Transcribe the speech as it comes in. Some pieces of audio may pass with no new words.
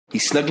He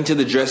snuck into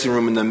the dressing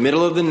room in the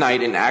middle of the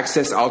night and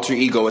accessed Alter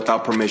Ego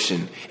without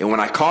permission. And when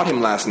I caught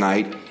him last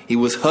night, he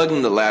was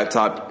hugging the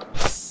laptop.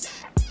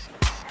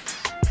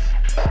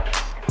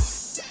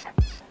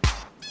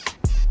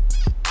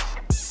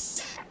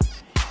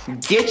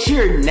 Get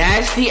your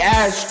nasty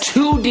ass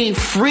 2D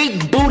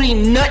freak booty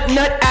nut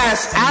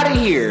ass out of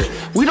here.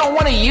 We don't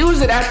want to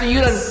use it after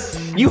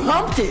you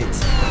humped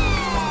it.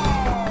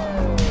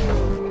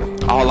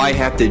 All I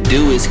have to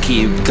do is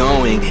keep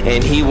going,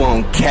 and he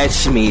won't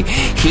catch me.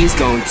 He's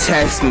gonna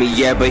test me,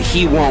 yeah, but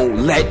he won't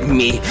let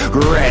me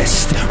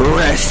rest.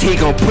 He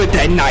gonna put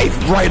that knife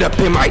right up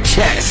in my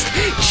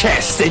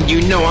chest, and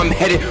you know I'm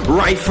headed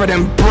right for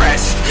them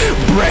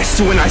breasts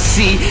when I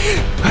see.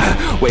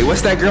 Wait,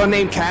 what's that girl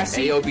named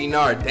Cassie? Ayo,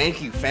 Bernard, thank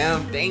you,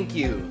 fam, thank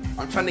you.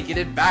 I'm trying to get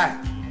it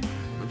back.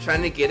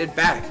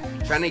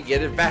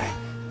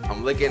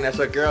 I'm looking at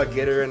your girl,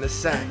 get her in the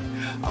sack.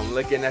 I'm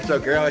looking at your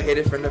girl, hit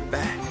it from the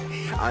back.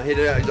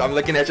 I'm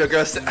looking at your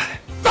girl.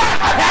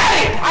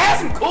 I have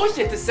some cool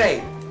shit to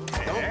say.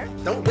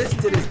 Don't listen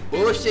to this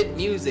bullshit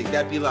music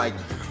that be like,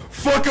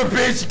 fuck a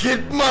bitch,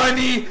 get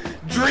money,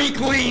 drink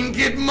lean,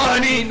 get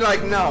money.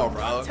 Like, no,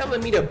 bro. You're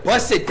telling me to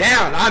bust it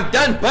down. I'm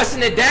done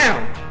busting it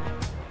down.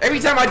 Every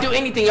time I do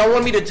anything, y'all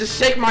want me to just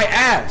shake my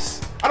ass.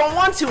 I don't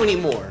want to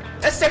anymore.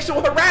 That's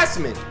sexual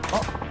harassment.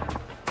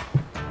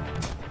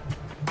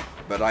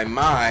 But I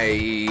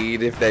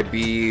might if that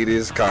beat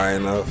is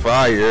kind of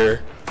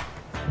fire.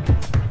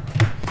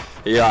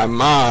 Yeah, I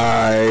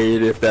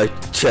might if that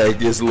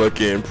check is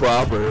looking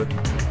proper.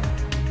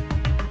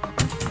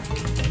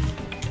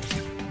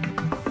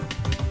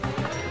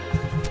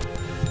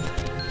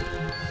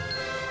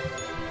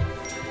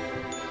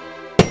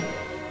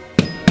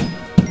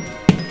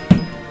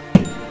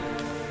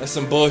 That's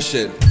some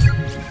bullshit.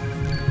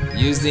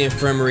 Use the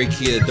infirmary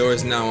key. The door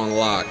is now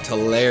unlocked.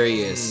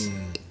 Hilarious.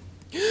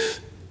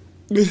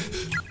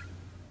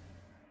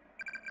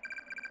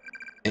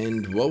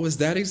 And what was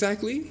that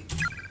exactly?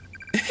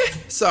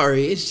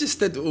 Sorry, it's just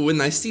that when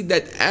I see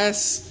that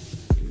ass,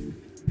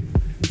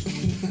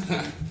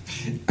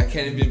 I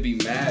can't even be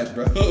mad,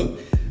 bro.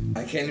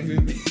 I can't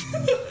even be.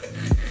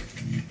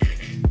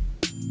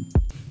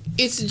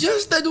 It's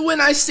just that when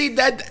I see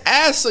that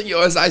ass of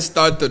yours, I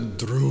start to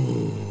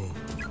drool.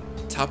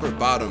 Top or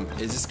bottom?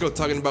 Is this girl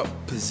talking about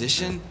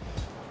position?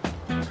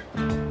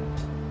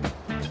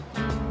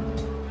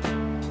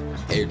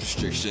 Age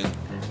restriction.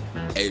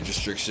 Age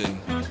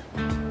restriction.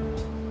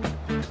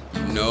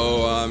 You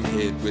know I'm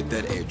hit with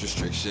that age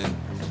restriction.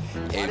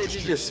 Why did you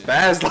just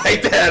spaz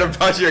like that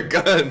about your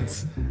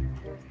guns?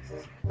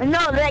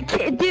 No, that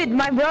kid, dude,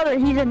 my brother,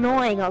 he's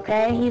annoying,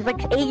 okay? He's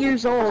like 8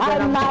 years old.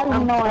 I'm not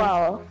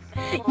annoying.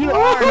 You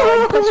are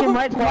annoying because your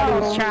mic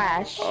quality is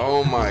trash.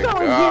 Oh my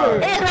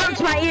god. It hurts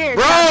my ears.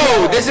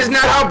 Bro, this is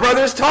not how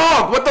brothers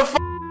talk. What the f?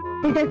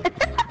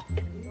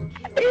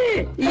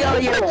 Yo,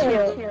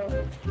 chill.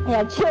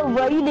 Yeah, chill,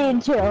 bro. You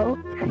need to chill.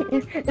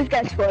 This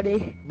guy's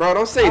funny. Bro,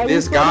 don't say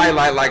this guy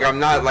like I'm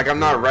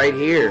not right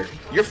here.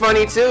 You're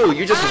funny too.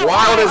 You're just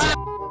wild as.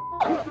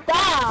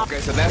 Stop. Okay,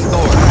 so that's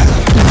Thor.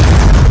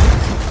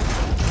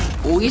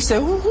 Oh, he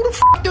said, who the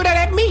f do that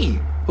at me?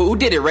 Who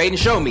did it? Raiden,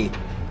 show me.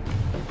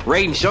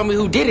 Raiden, show me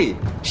who did it.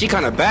 She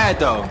kind of bad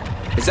though.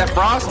 Is that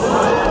Frost?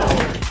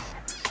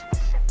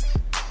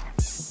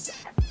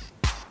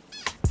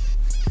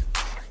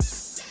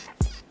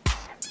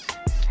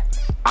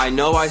 I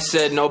know I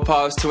said no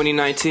pause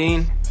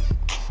 2019.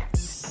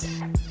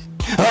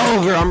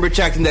 Over, I'm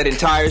retracting that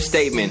entire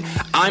statement.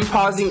 I'm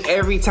pausing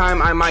every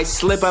time I might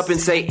slip up and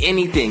say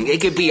anything. It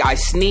could be I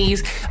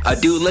sneeze, a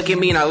dude look at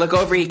me and I look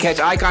over, he catch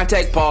eye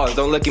contact, pause,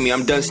 don't look at me,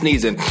 I'm done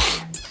sneezing.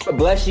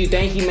 Bless you,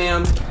 thank you,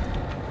 ma'am.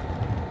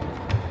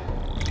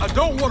 I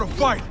don't want to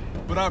fight,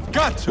 but I've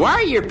got to. Why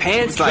are your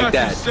pants like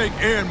that? For Jackie's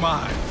sake and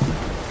mine.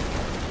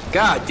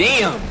 God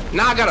damn,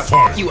 now I gotta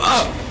fuck you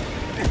up.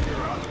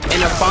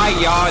 In a fight,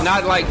 y'all,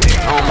 not like,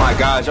 oh my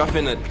gosh, y'all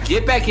finna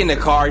get back in the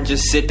car and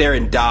just sit there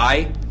and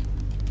die.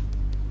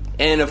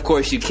 And of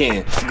course you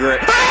can.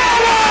 Great. What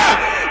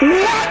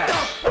the?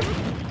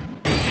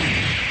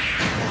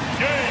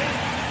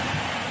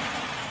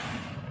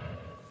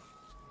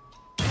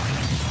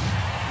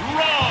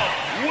 Rob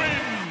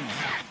wins.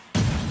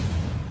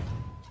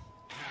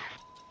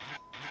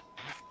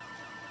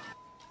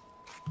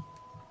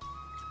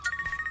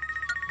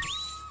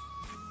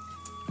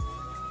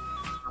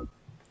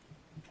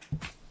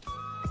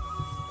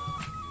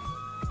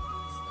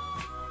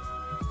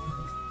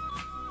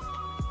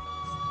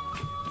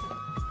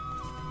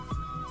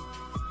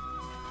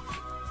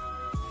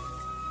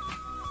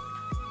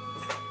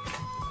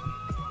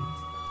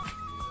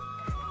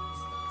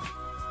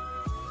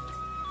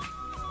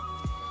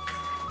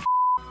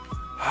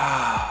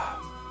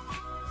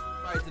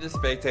 Right to the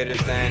spectator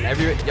stand.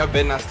 Y'all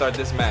better not start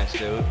this match,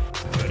 dude.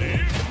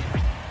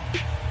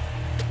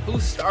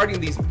 Who's starting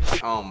these?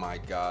 Oh my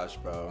gosh,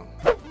 bro.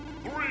 3,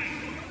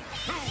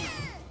 2,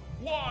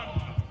 1,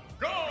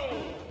 go!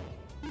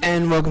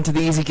 And welcome to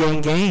the Easy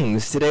Game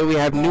Games. Today we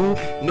have new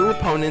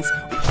opponents.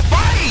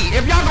 Fight!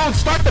 If y'all gonna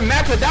start the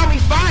match without me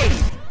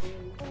fighting.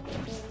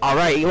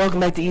 Alright,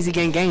 welcome back to Easy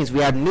Gang Games. We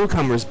have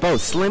newcomers,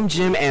 both Slim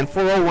Jim and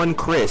 401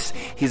 Chris.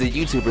 He's a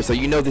YouTuber, so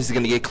you know this is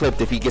going to get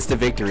clipped if he gets the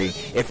victory.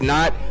 If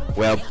not,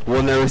 well,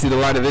 we'll never see the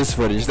light of this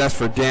footage. That's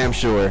for damn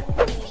sure.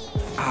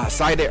 Ah,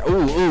 side there.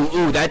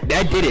 Ooh, that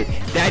did it.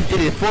 That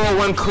did it.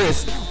 401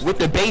 Chris with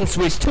the bait and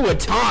switch to a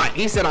taunt.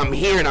 He said, I'm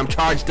here and I'm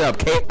charged up.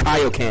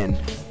 Kaioken.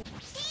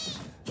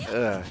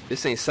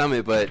 This ain't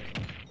Summit, but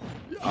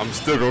I'm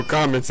still gonna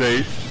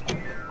compensate.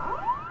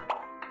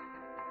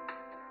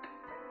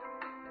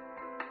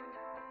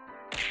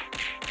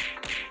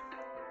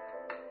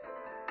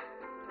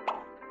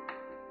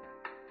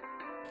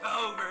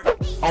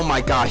 Oh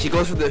my gosh, he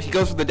goes for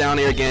the down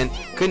air again.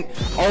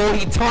 Oh,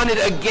 he taunted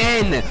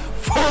again.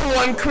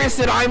 4-1 Chris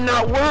said, I'm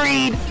not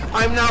worried.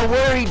 I'm not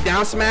worried.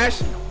 Down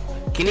smash.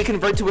 Can he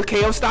convert to a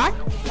KO stock?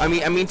 I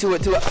mean to a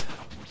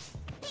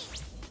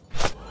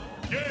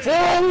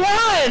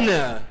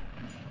 4-1.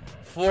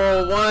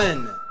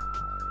 4-1.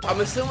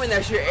 I'm assuming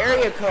that's your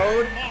area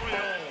code.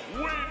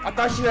 I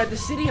thought you had the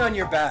city on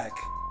your back.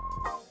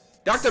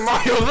 Dr.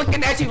 Mario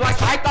looking at you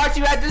like I thought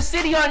you had the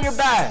city on your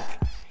back.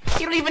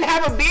 He don't even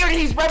have a beard and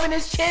he's rubbing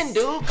his chin,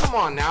 dude. Come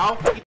on now.